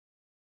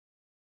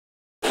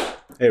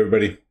Hey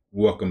everybody,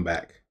 welcome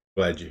back.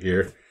 Glad you're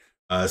here.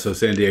 So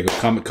San Diego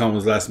Comic Con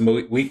was last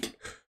week,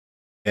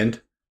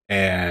 and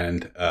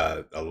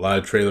a lot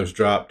of trailers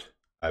dropped.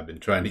 I've been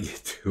trying to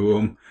get to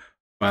them.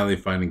 Finally,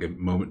 finding a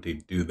moment to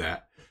do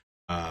that.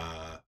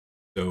 Uh,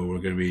 so we're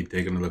going to be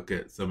taking a look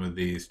at some of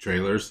these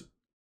trailers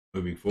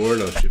moving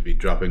forward. I should be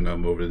dropping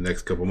them over the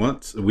next couple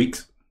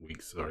weeks,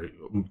 sorry,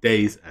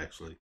 days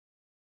actually.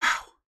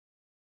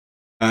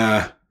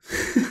 Wow.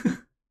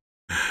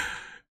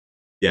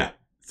 Yeah.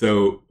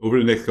 So over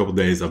the next couple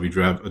days, I'll be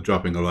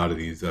dropping a lot of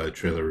these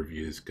trailer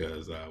reviews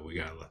because we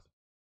got a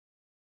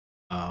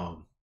lot.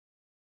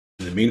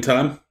 In the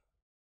meantime,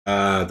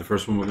 the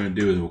first one we're going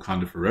to do is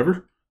Wakanda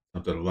Forever,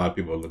 something a lot of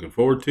people are looking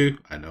forward to.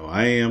 I know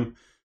I am.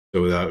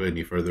 So without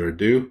any further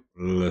ado,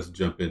 let's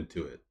jump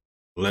into it.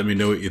 Let me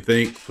know what you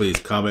think. Please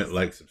comment,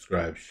 like,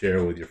 subscribe,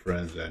 share with your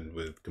friends and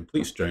with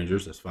complete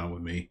strangers. That's fine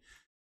with me.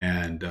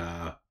 And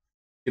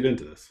get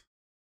into this.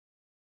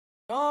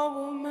 No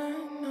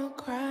woman, no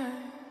cry.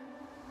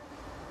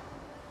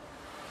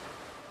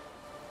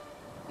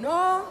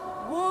 No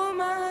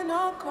woman,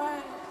 no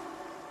cry.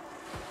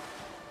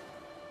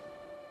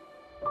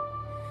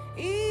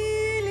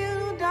 Hey,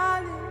 little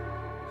darling,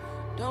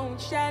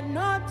 don't shed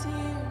no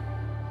tear.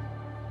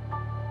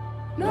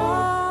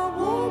 No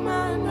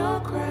woman,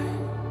 no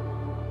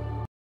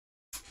cry.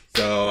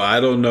 So I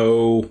don't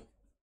know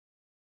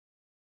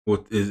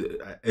what is.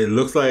 It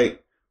looks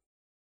like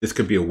this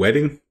could be a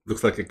wedding.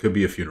 Looks like it could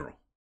be a funeral.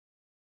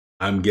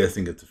 I'm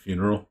guessing it's a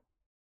funeral.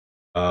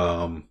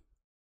 Um,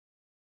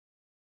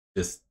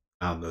 just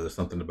I don't know. There's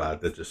something about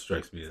it that just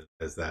strikes me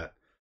as that.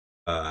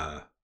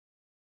 Uh,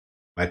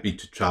 might be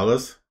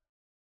T'Challa's.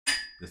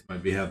 This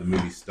might be how the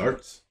movie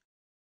starts.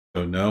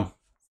 Don't know.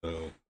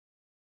 So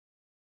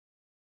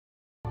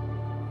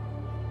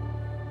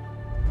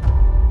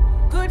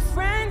Good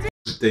friends.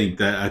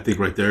 I think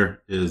right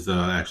there is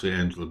actually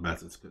Angela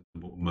Bassett's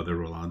mother,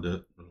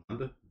 Rolanda.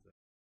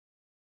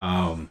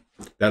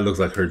 That looks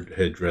like her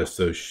headdress.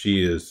 So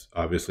she is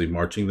obviously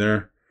marching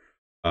there.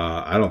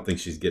 I don't think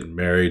she's getting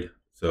married.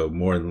 So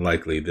more than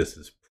likely, this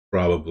is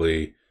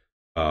probably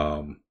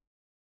the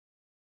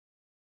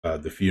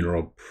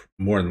funeral,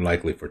 more than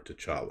likely for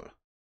T'Challa.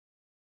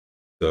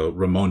 So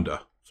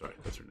Ramonda, sorry,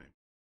 that's her name.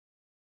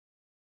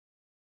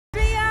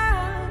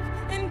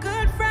 And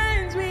good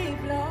friends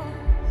we've lost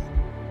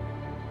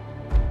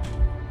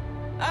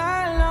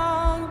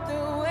along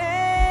the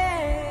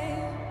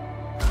way.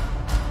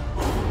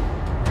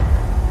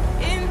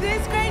 In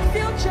this great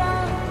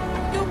future,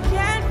 you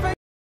can't forget.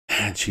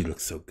 And she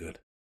looks so good.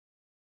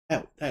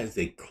 That is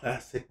a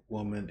classic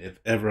woman, if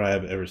ever I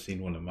have ever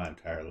seen one in my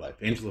entire life.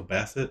 Angela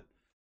Bassett,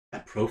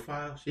 that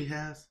profile she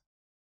has,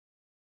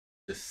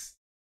 just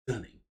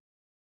stunning.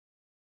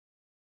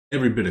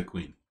 Every bit of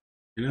queen,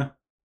 you know.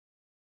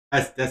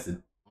 That's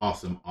an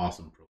awesome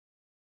profile.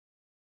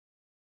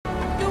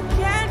 You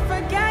can't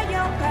forget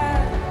your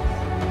past.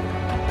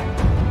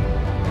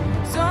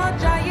 So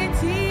dry your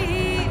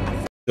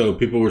tears. So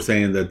people were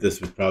saying that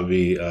this would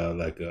probably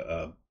like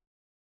a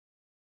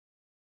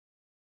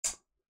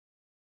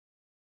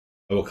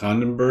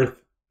Wakandan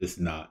birth. It's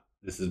not.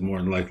 This is more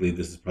than likely.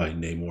 This is probably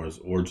Namor's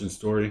origin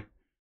story.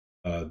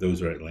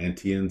 Those are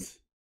Atlanteans.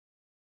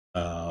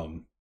 So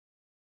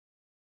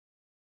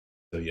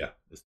yeah.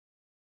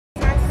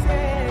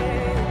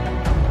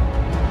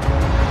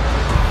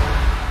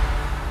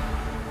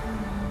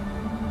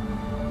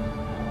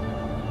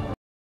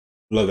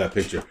 Love that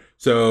picture.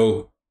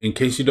 So in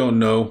case you don't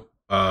know,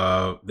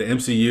 the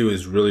MCU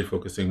is really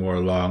focusing more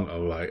along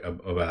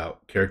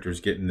about characters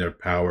getting their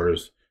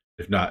powers,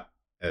 if not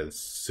as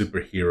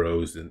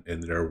superheroes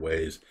in their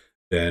ways,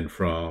 than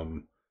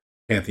from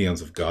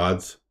pantheons of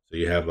gods. So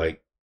you have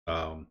like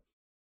uh,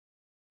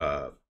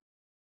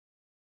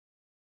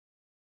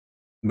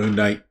 Moon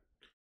Knight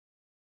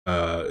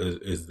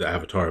is the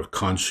avatar of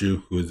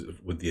Khonshu, who is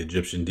with the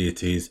Egyptian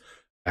deities.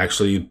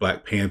 Actually,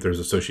 Black Panther is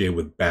associated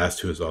with Bast,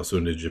 who is also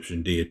an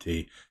Egyptian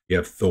deity. You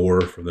have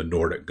Thor from the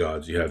Nordic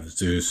gods. You have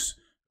Zeus,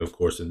 of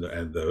course, and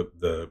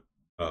the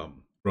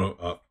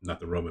not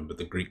the Roman, but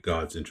the Greek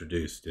gods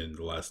introduced in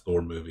the last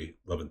Thor movie,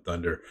 Love and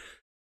Thunder.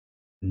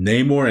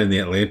 Namor and the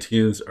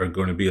Atlanteans are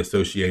going to be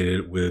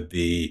associated with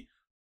the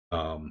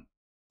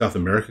South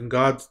American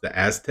gods, the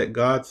Aztec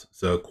gods.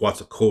 So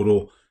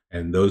Quetzalcoatl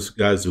and those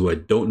guys who I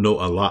don't know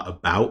a lot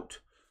about.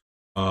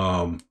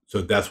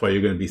 So that's why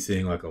you're going to be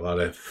seeing like a lot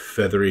of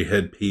feathery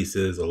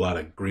headpieces, a lot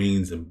of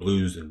greens and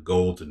blues and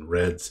golds and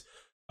reds.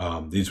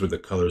 These were the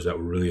colors that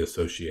were really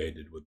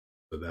associated with.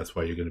 So that's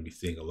why you're going to be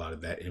seeing a lot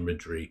of that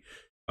imagery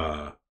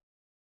on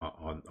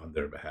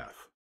their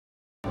behalf.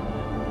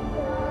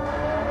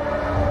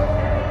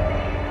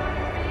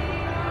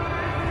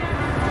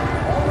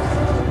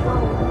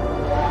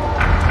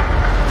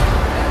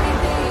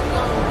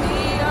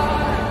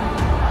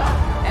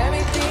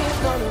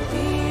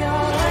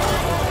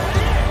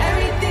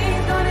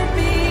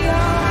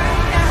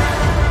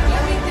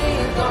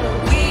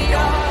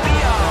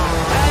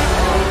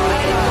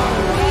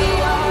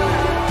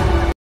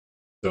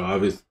 So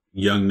obvious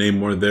young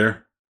Namor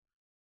there,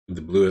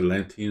 the blue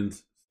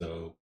Atlanteans.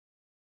 So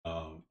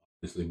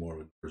Obviously more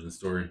of an origin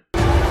story.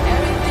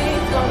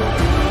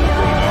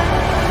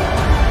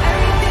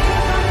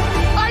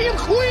 I am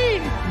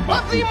queen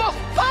of the most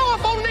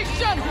powerful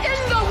nation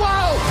in the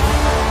world,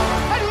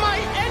 and my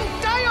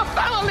entire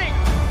family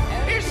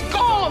is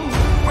gone.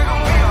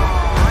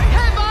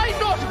 Have I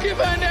not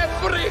given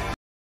every? I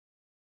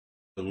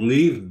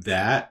believe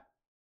that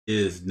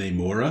is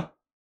Namora,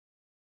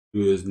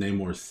 who is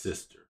Namor's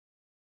sister.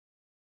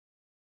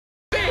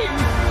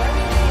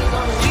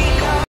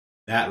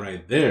 That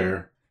right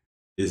there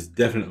is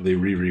definitely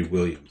Riri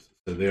Williams.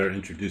 So they are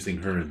introducing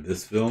her in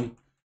this film.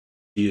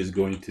 She is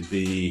going to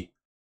be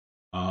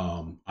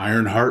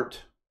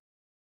Ironheart,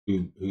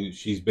 who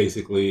she's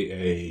basically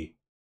a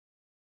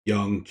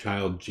young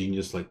child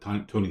genius like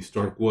Tony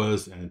Stark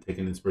was, and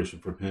taking inspiration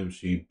from him,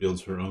 she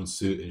builds her own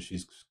suit, and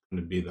she's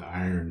going to be the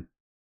Iron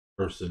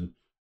person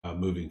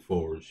moving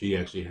forward. She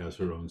actually has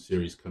her own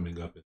series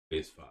coming up in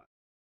Phase 5.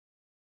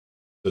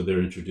 So they're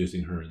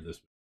introducing her in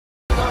this.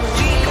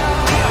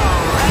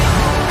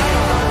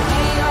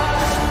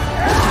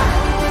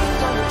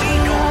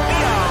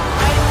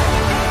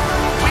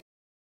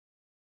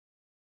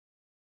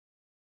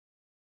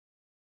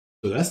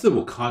 So that's the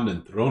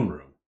Wakandan throne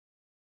room.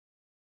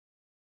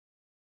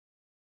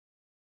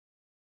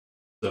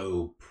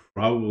 So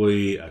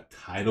probably a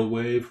tidal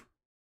wave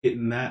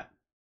hitting that.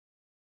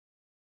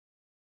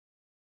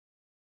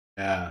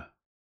 Yeah.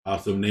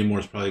 Also,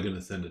 Namor's probably going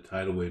to send a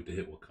tidal wave to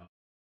hit Wakanda.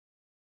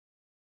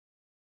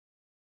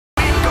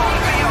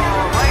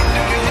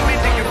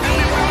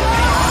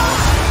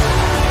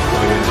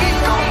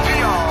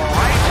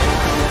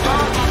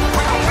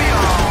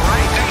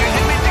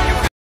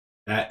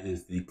 That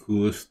is the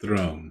coolest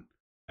throne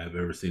I've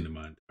ever seen in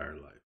my entire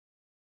life.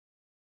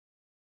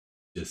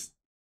 Just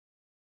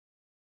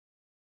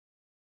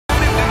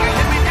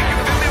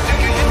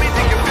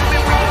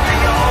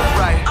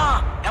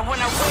And when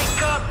I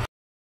wake up,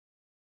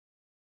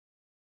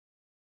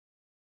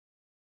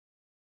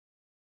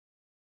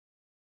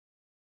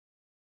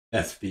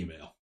 that's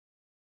female.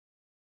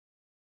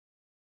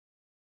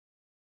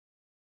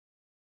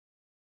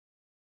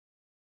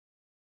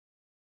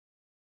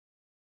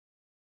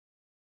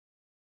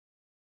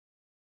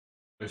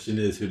 Question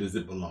is, who does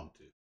it belong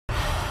to?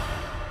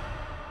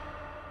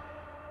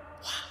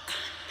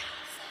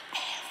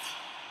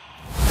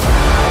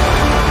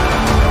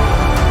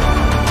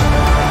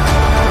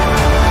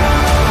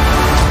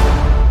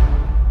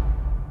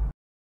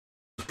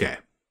 Okay,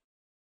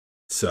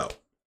 so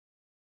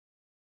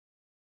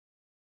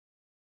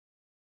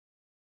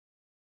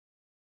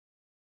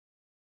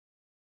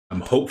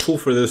I'm hopeful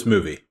for this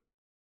movie.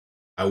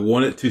 I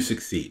want it to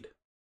succeed.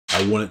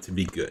 I want it to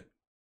be good.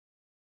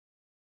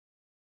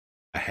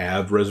 I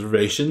have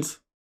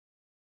reservations.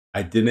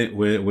 I didn't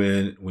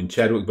when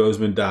Chadwick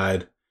Boseman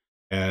died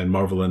and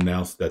Marvel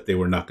announced that they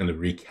were not going to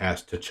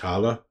recast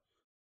T'Challa.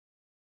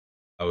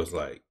 I was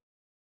like,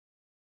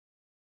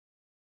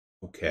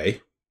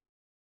 okay.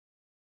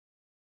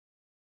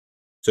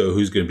 So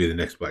who's going to be the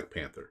next Black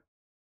Panther?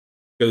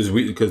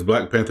 Because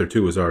Black Panther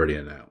 2 was already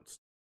announced.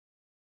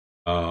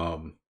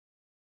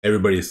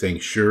 Everybody is saying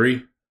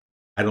Shuri.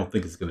 I don't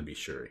think it's going to be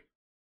Shuri.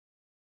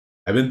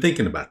 I've been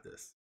thinking about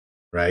this,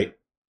 right?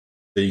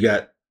 So you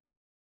got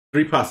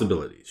 3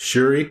 possibilities.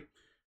 Shuri.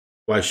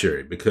 Why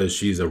Shuri? Because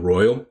she's a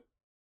royal,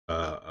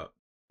 a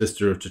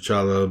sister of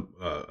T'Challa,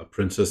 a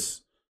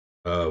princess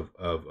of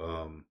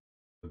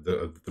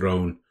the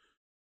throne,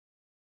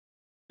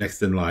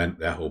 next in line,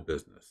 that whole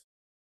business.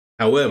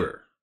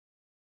 However,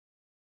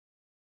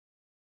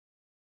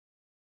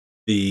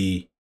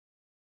 the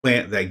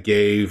plant that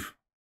gave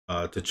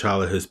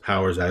T'Challa his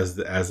powers as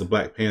the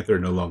Black Panther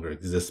no longer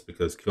exists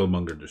because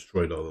Killmonger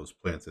destroyed all those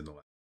plants in the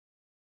land.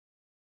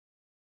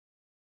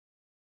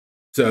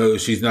 So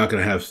she's not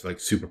going to have like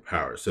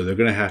superpowers. So they're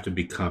going to have to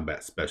be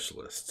combat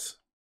specialists.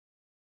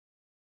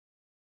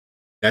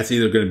 That's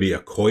either going to be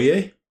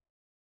Okoye,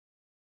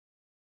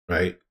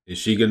 right? Is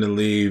she going to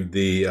leave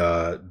the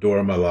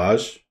Dora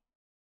Milaje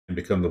and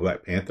become the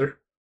Black Panther?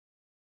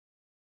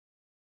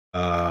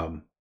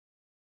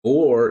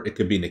 Or it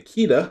could be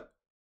Lupita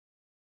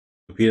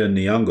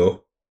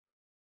Nyong'o.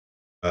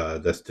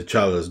 That's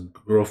T'Challa's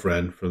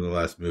girlfriend from the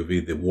last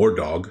movie, the War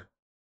Dog,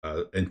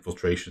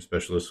 infiltration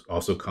specialist,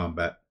 also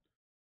combat.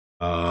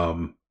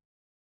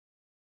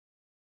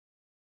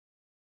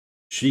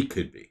 She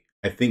could be.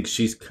 I think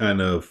she's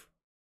kind of.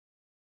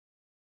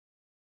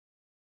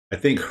 I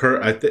think her.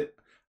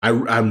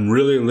 I'm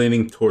really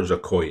leaning towards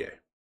Okoye.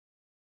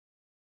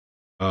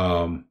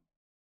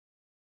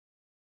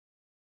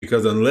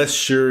 Because unless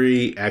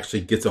Shuri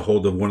actually gets a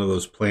hold of one of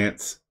those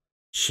plants,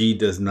 she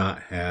does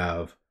not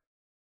have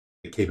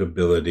the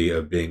capability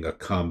of being a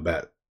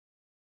combat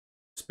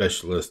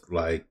specialist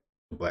like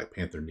the Black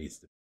Panther needs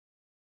to be.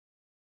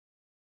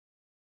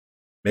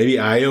 Maybe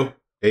Ayo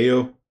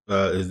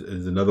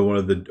is another one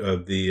of the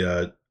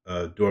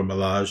Dora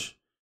Milaje,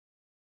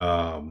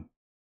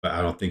 but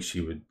I don't think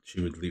she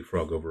would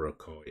leapfrog over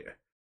Okoye.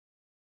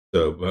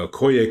 So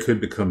Okoye could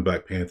become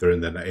Black Panther,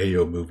 and then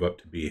Ayo move up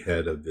to be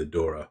head of the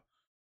Dora.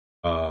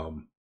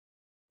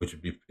 which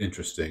would be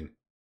interesting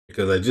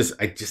because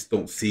I just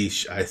don't see.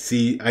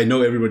 I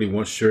know everybody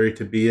wants Shuri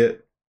to be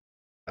it.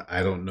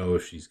 I don't know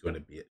if she's going to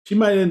be it. She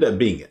might end up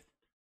being it.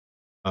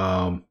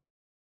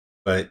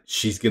 But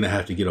she's going to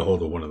have to get a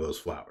hold of one of those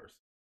flowers.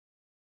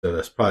 So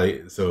that's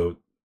probably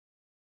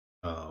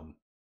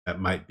that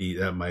might be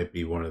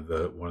one of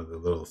the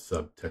little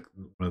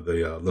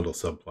little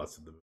subplots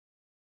of the movie.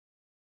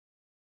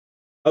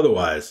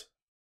 Otherwise,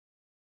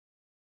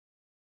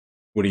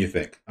 what do you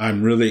think?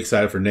 I'm really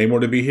excited for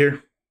Namor to be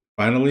here.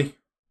 Finally,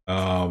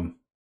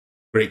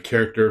 great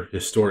character,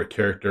 historic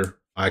character,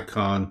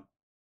 icon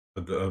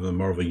of the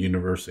Marvel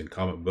universe and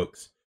comic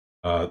books.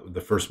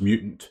 The first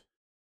mutant,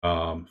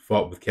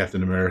 fought with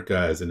Captain America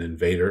as an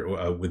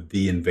invader with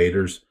the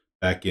invaders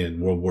back in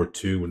World War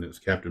II when it was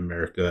Captain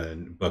America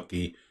and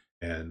Bucky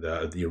and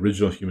the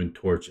original Human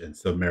Torch and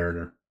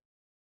Submariner.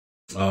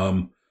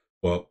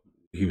 Well,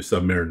 he was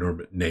Submariner,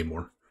 but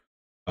Namor.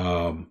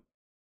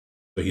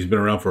 So he's been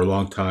around for a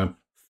long time.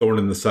 Thorn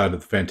in the side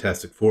of the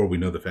Fantastic Four. We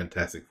know the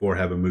Fantastic Four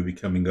have a movie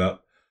coming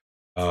up.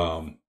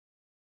 Probably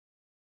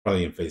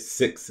in Phase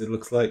 6, it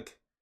looks like.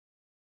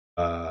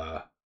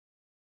 So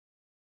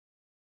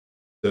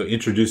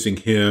introducing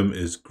him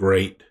is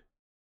great.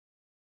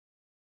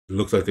 It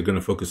looks like they're going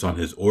to focus on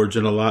his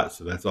origin a lot,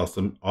 so that's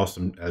awesome.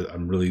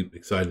 I'm really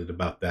excited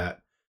about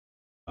that.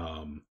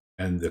 And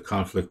the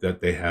conflict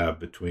that they have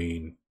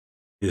between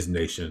his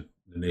nation,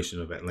 the nation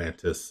of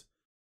Atlantis,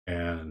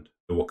 and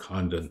the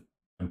Wakandan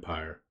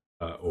Empire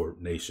or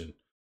nation,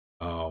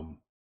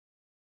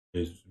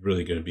 is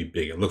really going to be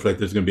big. It looks like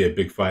there's going to be a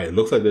big fight. It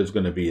looks like there's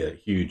going to be a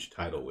huge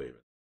tidal wave.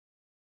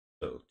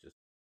 So just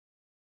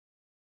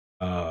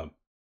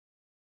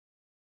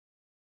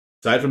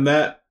aside from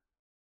that,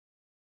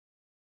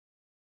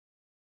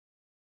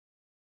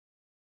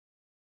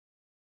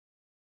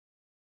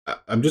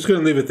 I'm just going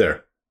to leave it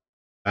there.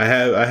 I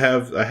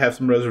have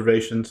some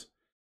reservations.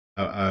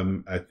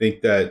 I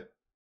think that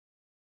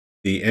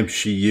the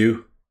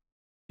MCU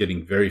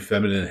getting very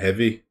feminine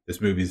heavy.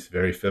 This movie's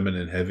very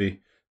feminine heavy. I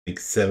think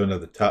 7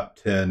 of the top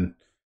 10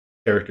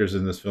 characters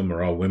in this film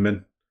are all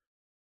women.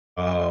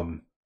 But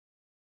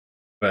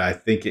I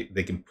think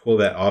they can pull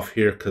that off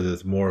here because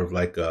it's more of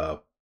like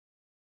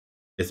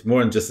it's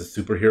more than just a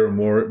superhero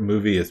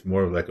movie. It's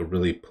more of like a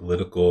really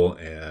political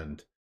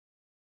and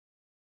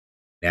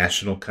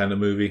national kind of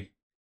movie,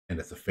 and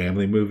it's a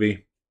family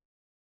movie.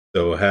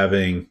 So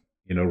having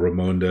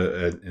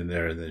Ramonda in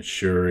there, and then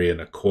Shuri and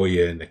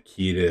Okoye and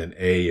Nikita and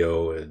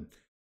Ayo, and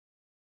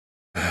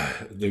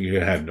you're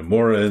gonna have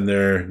Namora in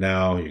there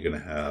now. You're gonna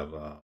have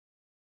a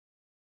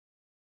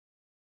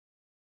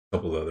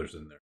couple others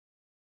in there.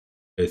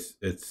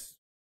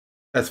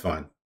 That's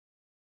fine.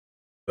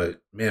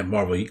 But man,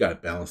 Marvel, you got to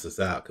balance this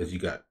out because you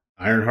got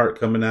Ironheart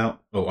coming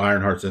out. Oh,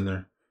 Ironheart's in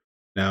there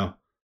now.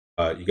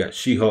 You got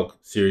She-Hulk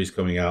series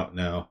coming out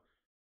now.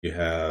 You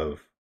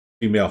have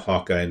female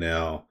Hawkeye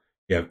now.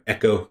 You have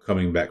Echo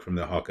coming back from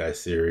the Hawkeye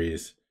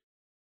series.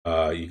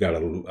 You got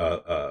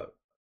a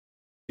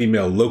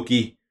female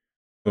Loki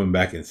coming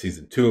back in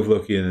season 2 of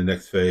Loki in the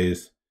next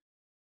phase.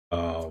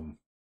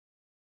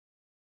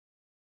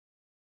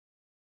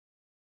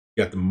 You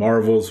got the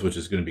Marvels, which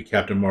is going to be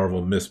Captain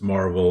Marvel, Miss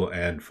Marvel,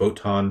 and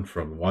Photon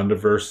from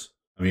WandaVision.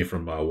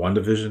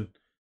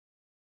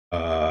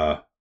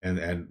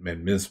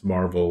 And Miss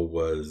Marvel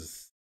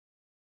was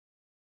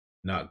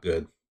not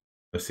good.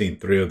 I've seen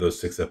 3 of those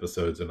 6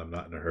 episodes, and I'm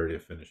not in a hurry to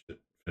finish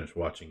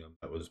watching them.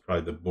 That was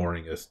probably the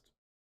boringest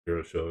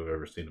hero show I've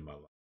ever seen in my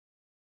life.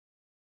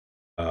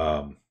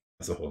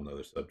 That's a whole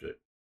nother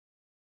subject.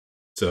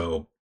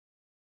 So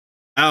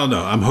I don't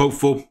know. I'm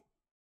hopeful.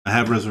 I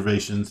have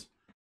reservations.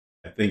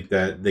 I think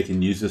that they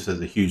can use this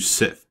as a huge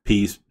set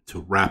piece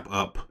to wrap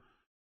up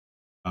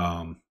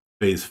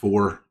Phase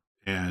 4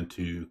 and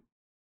to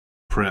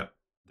prep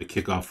the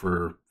kickoff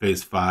for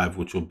Phase 5,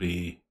 which will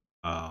be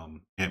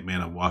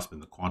Ant-Man and Wasp in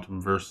the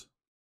Quantumverse.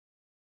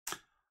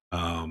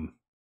 So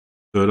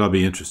it'll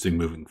be interesting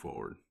moving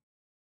forward.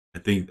 I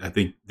think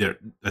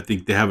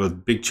they have a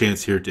big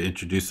chance here to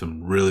introduce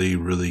some really,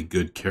 really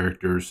good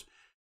characters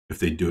if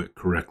they do it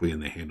correctly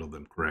and they handle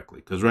them correctly.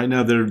 Because right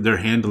now their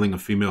handling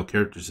of female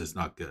characters is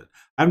not good.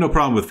 I have no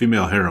problem with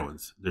female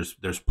heroines.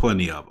 There's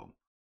plenty of them.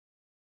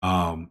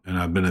 And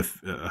I've been a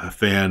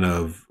fan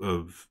of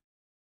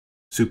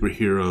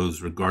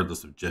superheroes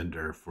regardless of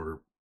gender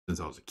since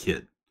I was a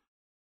kid.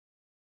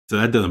 So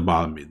that doesn't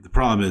bother me. The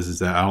problem is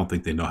that I don't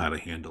think they know how to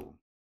handle them.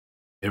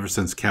 Ever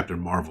since Captain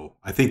Marvel,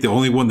 I think the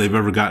only one they've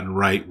ever gotten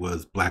right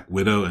was Black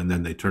Widow, and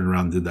then they turned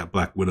around and did that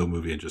Black Widow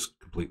movie and just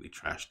completely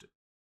trashed it.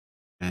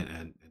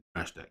 And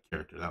trashed that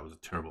character. That was a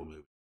terrible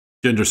movie.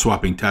 Gender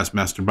swapping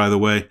Taskmaster, by the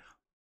way,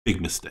 big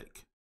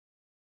mistake.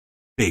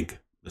 Big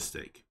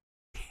mistake.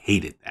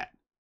 Hated that.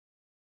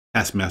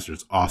 Taskmaster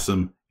is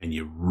awesome, and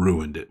you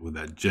ruined it with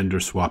that gender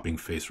swapping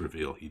face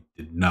reveal. You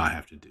did not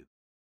have to do that.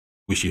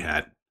 Wish you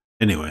hadn't.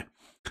 Anyway,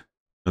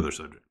 another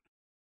subject.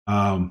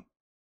 So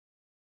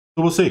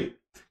we'll see.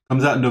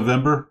 Comes out in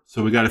November,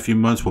 so we got a few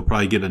months. We'll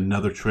probably get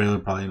another trailer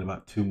probably in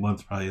about 2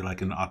 months, probably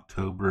like in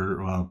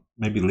October, well,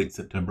 maybe late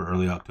September,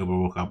 early October.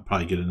 We'll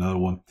probably get another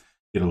one,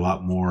 get a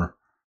lot more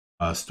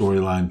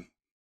storyline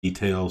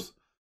details.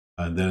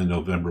 And then in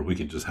November, we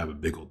can just have a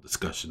big old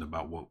discussion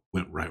about what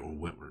went right or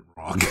what went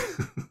wrong.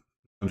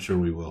 I'm sure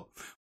we will.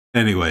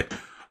 Anyway,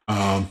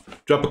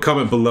 drop a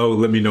comment below.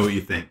 Let me know what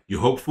you think.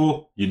 You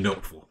hopeful? You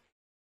noteful?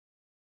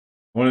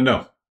 I want to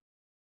know.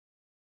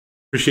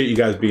 Appreciate you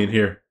guys being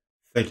here.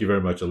 Thank you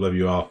very much. I love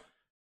you all.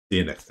 See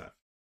you next time.